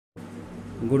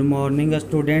Good morning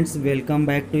students, welcome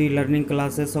back to e-learning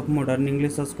classes of Modern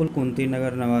English School, Kunti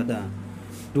Nagar, Nevada.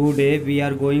 Today we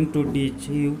are going to teach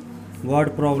you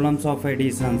word problems of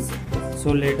additions. So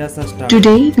let us start.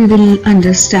 Today we will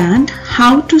understand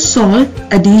how to solve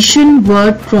addition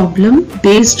word problem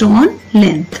based on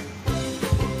length.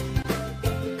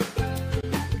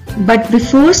 But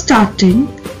before starting,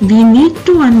 we need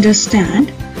to understand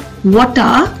what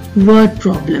are word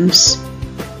problems.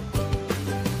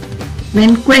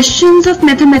 When questions of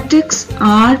mathematics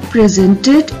are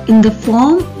presented in the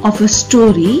form of a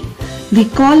story, we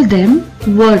call them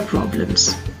word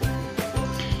problems.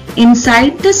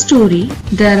 Inside the story,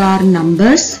 there are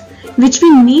numbers which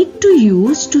we need to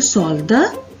use to solve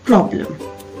the problem.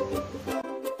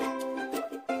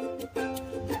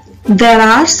 There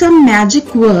are some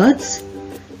magic words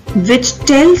which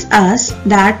tells us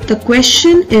that the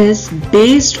question is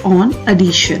based on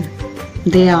addition.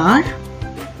 They are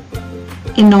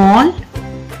in all,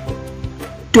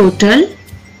 total,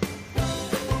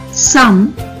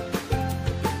 sum,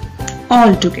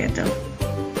 altogether.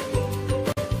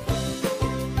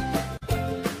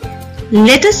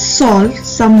 Let us solve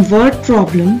some word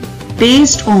problem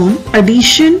based on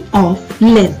addition of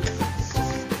length.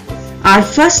 Our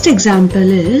first example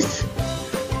is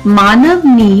Manav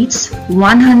needs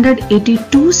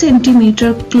 182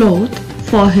 centimeter cloth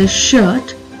for his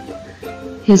shirt.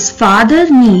 His father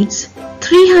needs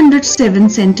 307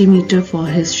 centimeter for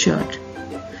his shirt.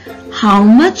 How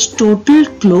much total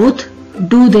cloth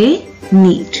do they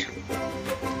need?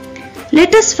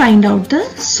 Let us find out the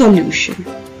solution.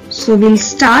 So we'll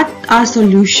start our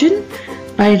solution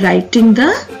by writing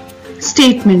the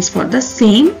statements for the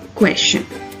same question.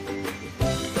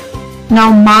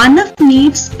 Now Manav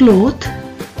needs cloth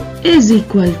is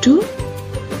equal to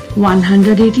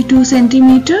 182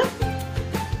 centimeter.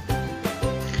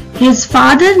 His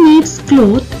father needs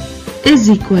cloth is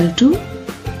equal to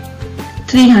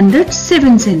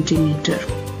 307 centimeter.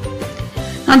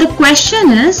 Now the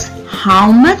question is,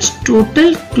 how much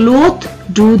total cloth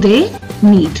do they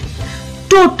need?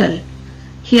 Total.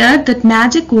 Here the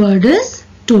magic word is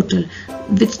total,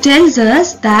 which tells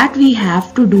us that we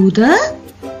have to do the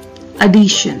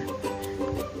addition.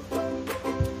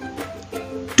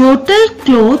 Total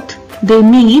cloth they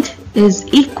need is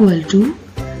equal to,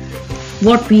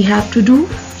 what we have to do?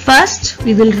 First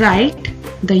we will write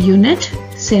the unit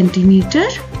centimeter,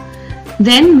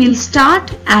 then we'll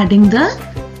start adding the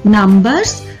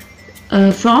numbers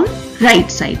from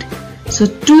right side. So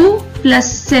 2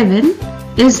 plus 7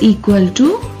 is equal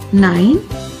to 9,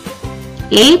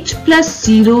 8 plus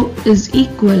 0 is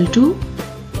equal to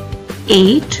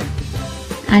 8,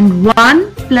 and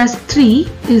 1 plus 3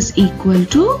 is equal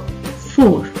to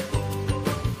 4.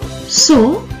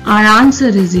 So our answer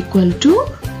is equal to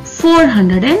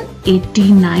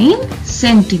 489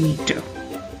 centimeter.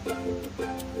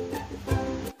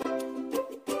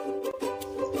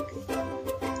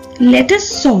 Let us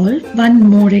solve one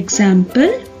more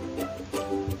example.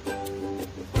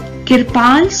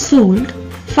 Kirpal sold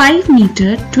 5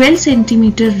 meter 12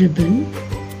 centimeter ribbon.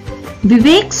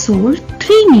 Vivek sold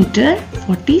 3 meter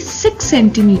 46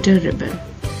 centimeter ribbon.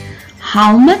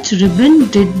 How much ribbon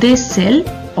did they sell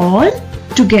all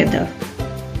together?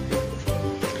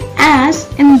 As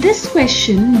in this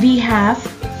question we have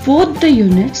both the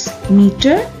units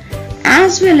meter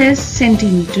as well as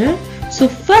centimeter. So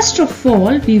first of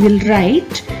all we will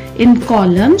write in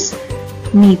columns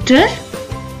meter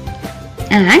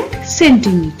and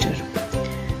centimeter.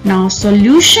 Now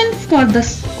solution for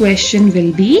this question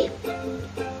will be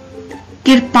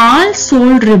Kirpal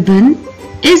sold ribbon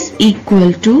is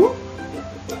equal to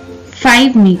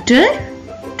 5 meter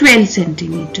 12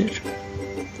 centimeter.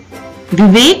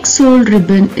 Vivek sold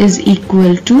ribbon is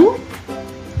equal to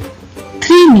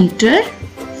 3 meter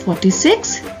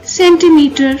 46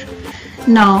 centimeter.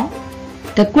 Now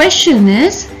the question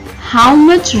is, how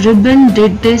much ribbon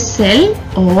did they sell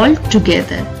all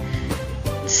together?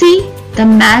 See, the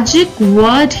magic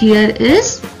word here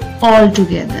is all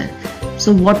together.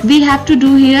 So what we have to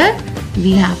do here?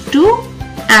 We have to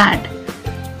add.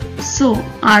 So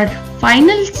our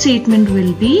final statement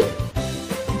will be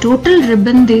total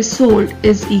ribbon they sold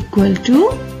is equal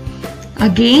to,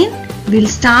 again we'll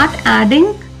start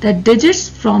adding the digits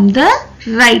from the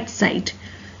right side.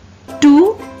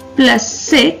 2 plus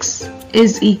 6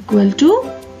 is equal to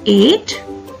 8.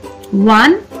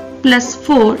 1 plus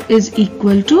 4 is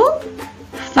equal to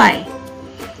 5.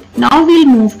 Now we'll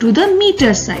move to the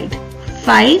meter side.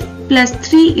 5 plus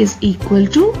 3 is equal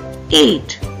to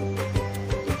 8.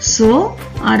 So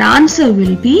our answer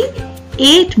will be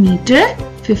 8 meter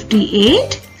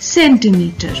 58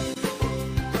 centimeter.